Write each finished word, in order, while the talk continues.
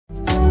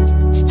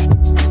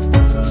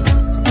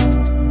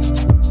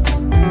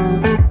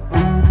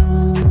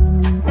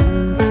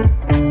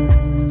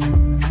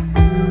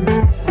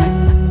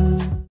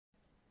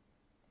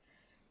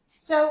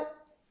So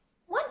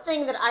one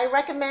thing that I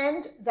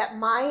recommend that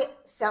my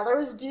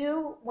sellers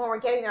do when we're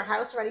getting their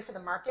house ready for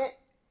the market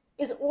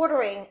is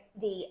ordering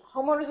the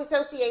homeowners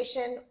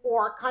association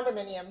or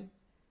condominium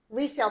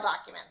resale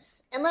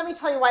documents. And let me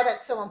tell you why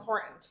that's so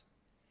important.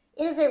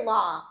 It is a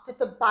law that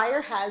the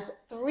buyer has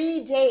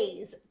 3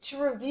 days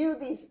to review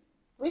these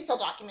resale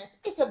documents.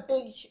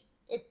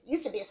 It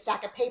used to be a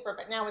stack of paper,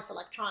 but now it's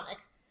electronic.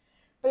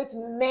 But it's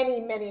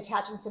many, many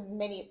attachments and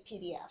many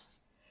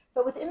PDFs.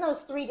 But within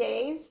those 3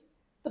 days,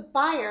 the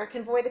buyer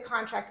can void the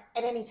contract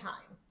at any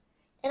time.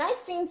 And I've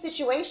seen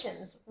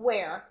situations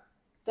where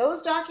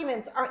those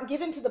documents aren't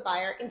given to the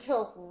buyer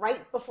until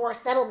right before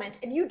settlement,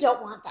 and you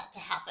don't want that to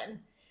happen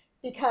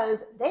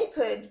because they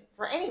could,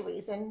 for any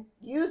reason,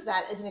 use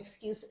that as an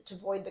excuse to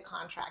void the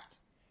contract.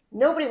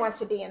 Nobody wants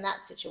to be in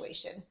that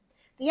situation.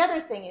 The other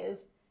thing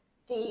is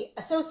the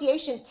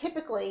association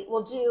typically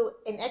will do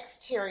an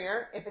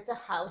exterior if it's a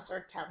house or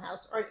a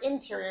townhouse, or an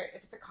interior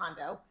if it's a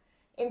condo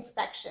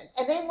inspection,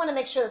 and they want to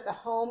make sure that the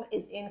home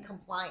is in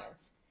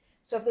compliance.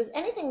 So if there's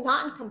anything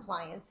not in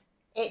compliance,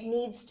 it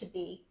needs to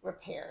be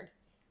repaired.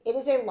 It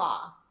is a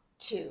law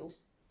to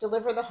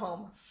deliver the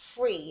home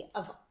free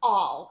of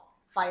all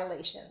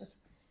violations.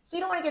 So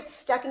you don't want to get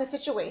stuck in a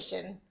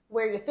situation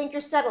where you think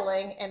you're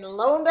settling and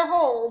lo and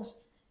behold,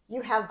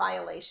 you have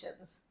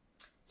violations.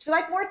 So if you'd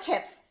like more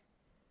tips,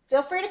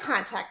 feel free to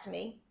contact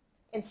me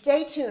and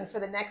stay tuned for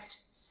the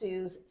next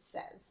Suze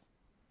Says.